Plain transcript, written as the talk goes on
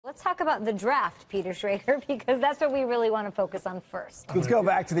Let's talk about the draft, Peter Schrager, because that's what we really want to focus on first. Let's go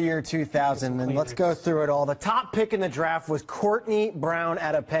back to the year 2000 and let's go through it all. The top pick in the draft was Courtney Brown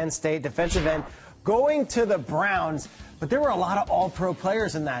out of Penn State, defensive end, going to the Browns. But there were a lot of all-pro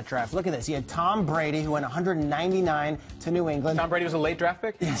players in that draft. Look at this. You had Tom Brady, who went 199 to New England. Tom Brady was a late draft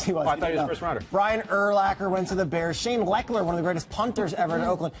pick? Yes, he was. Oh, I thought he was a first-rounder. Brian Urlacher went to the Bears. Shane Leckler, one of the greatest punters ever in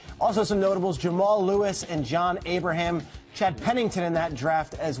Oakland. Also some notables, Jamal Lewis and John Abraham. Chad Pennington in that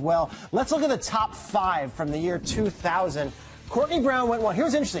draft as well. Let's look at the top 5 from the year 2000. Courtney Brown went 1.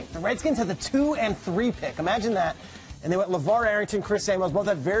 Here's interesting. The Redskins had the 2 and 3 pick. Imagine that. And they went LeVar Arrington, Chris Samuels. Both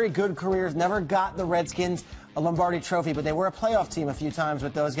had very good careers. Never got the Redskins a Lombardi trophy, but they were a playoff team a few times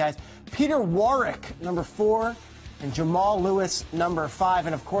with those guys. Peter Warrick, number 4, and Jamal Lewis, number 5.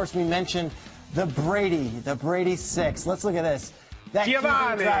 And, of course, we mentioned the Brady 6. Let's look at this. That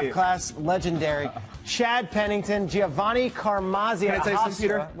QB draft class, legendary. Chad Pennington, Giovanni Carmazzi. Can I tell you something,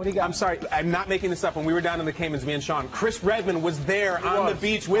 Peter? What do you got? I'm sorry, I'm not making this up. When we were down in the Caymans, me and Sean, Chris Redmond was there on the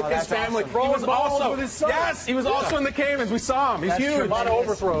beach with his family. Awesome. He was also, yes, he was also in the Caymans. We saw him. He's huge. A lot of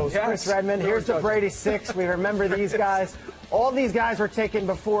overthrows. Yes. Chris Redmond. Here's the Brady 6. We remember these guys. All these guys were taken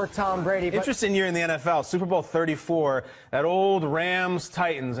before Tom Brady. Interesting year in the NFL. Super Bowl 34, that old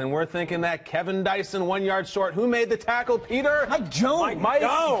Rams-Titans, and we're thinking that Kevin Dyson 1 yard short. Who made the tackle, Peter? Mike Jones. Mike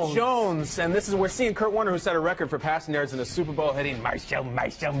Jones. And this is, we're seeing Kurt Warner, who set a record for passing yards in the Super Bowl, hitting Marshall.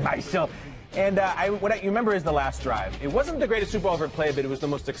 And what you remember is the last drive. It wasn't the greatest Super Bowl ever played, but it was the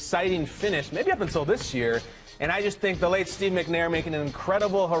most exciting finish, maybe up until this year. And I just think the late Steve McNair making an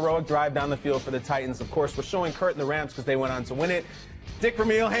incredible, heroic drive down the field for the Titans. Of course, we're showing Kurt and the Rams because they went on to win it. Dick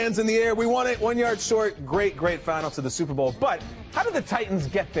Vermeil, hands in the air. We won it 1 yard short. Great final to the Super Bowl. But how did the Titans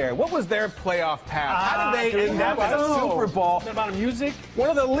get there? What was their playoff path? How did they end up at a Super Bowl? Is that about music? One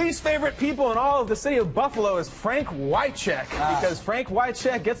of the least favorite people in all of the city of Buffalo is Frank Wycheck. Because Frank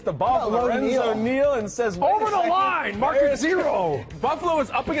Wycheck gets the ball from Lorenzo Neal and says, over the line, mark it 0. Buffalo is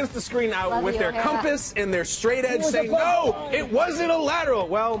up against the screen out with their compass and their straight edge saying, no, it wasn't a lateral.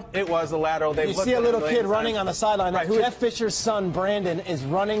 Well, it was a lateral. You see a little kid running on the sideline. Right. Jeff Fisher's son, Brandon, is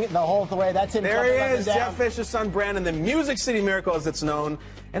running the whole way. That's him. There he is, Jeff Fisher's son, Brandon, the Music City Miracle as it's known.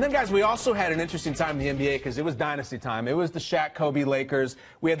 And then, guys, we also had an interesting time in the NBA because it was dynasty time. It was the Shaq-Kobe Lakers.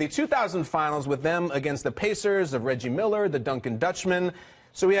 We had the 2000 finals with them against the Pacers of Reggie Miller, the Duncan Dutchman.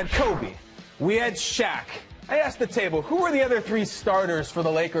 So we had Kobe. We had Shaq. I asked the table, who were the other 3 starters for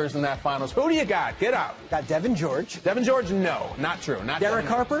the Lakers in that finals? Who do you got? Get out. Got Devin George. Devin George, no. Not true. Not Derek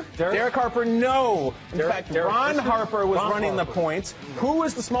Harper? Derek Harper, no. In fact, Ron Harper was running the points. Who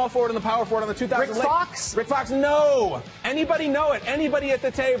was the small forward and the power forward on the 2000 Rick Fox? Rick Fox, no. Anybody know it? Anybody at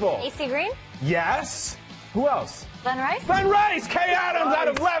the table? AC Green? Yes. Who else? Glenn Rice? Glenn Rice! Kay Adams out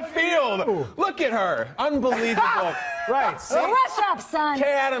of left field. Look at her. Unbelievable. Right. See? Rush up, son.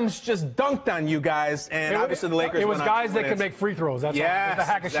 Kay Adams just dunked on you guys, and obviously the Lakers. It was guys that could make free throws. That's all. The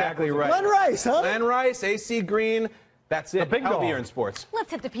hack exactly right. Glenn Rice, huh? Glenn Rice, AC Green. That's it. Big Hell of a year in sports.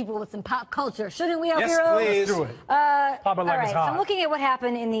 Let's hit the people with some pop culture, shouldn't we, Yes, Elvira? please. Let's do it. All right, so I'm looking at what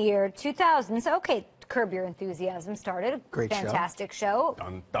happened in the year 2000. So, okay, Curb Your Enthusiasm started. Great show. Fantastic show.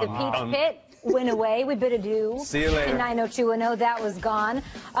 Dun, The dun, Peach Pit went away. We bid adieu. See you later. In 90210, that was gone.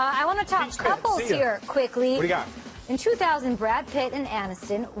 I want to talk couples here quickly. What do you got? In 2000, Brad Pitt and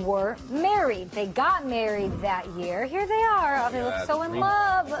Aniston were married. They got married that year. Here they are. Oh, they look so in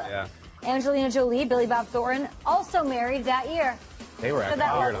love. Yeah. Angelina Jolie, Billy Bob Thornton, also married that year. They were So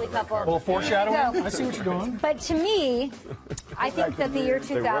that lovely couple. A little foreshadowing. I see what you're doing. But to me, I think that the year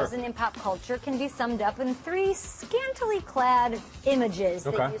 2000 in pop culture can be summed up in 3 scantily clad images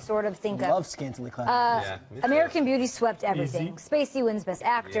that you sort of think Love of. scantily clad. American Beauty swept everything. Spacey wins Best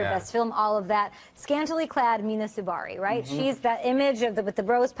Actor, Best Film, all of that. Scantily clad Mina Subari, right? She's that image of with the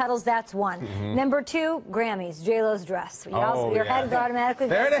rose petals. That's one. Number 2, Grammys. J-Lo's dress. Your head automatically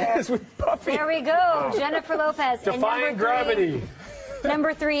there goes it is with Buffy. There we go. Jennifer Lopez. Defying gravity.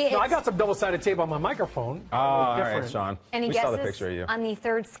 Number 3. No, I got some double-sided tape on my microphone. Oh, all right, Sean. Any we guesses saw the picture of you. on the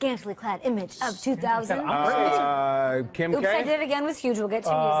 3rd scantily clad image of 2000? Kim Oops, K? I did it again was huge. We'll get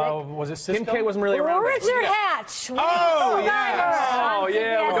to music. Was it Cisco? Kim K wasn't really around. Richard Hatch. Oh, Oh,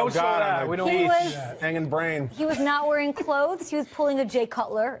 yeah. Go show that. We don't hanging brain. He was not wearing clothes. He was pulling a Jay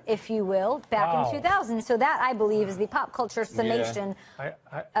Cutler, if you will, back in 2000. So that, I believe, is the pop culture summation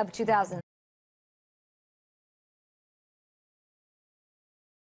of 2000.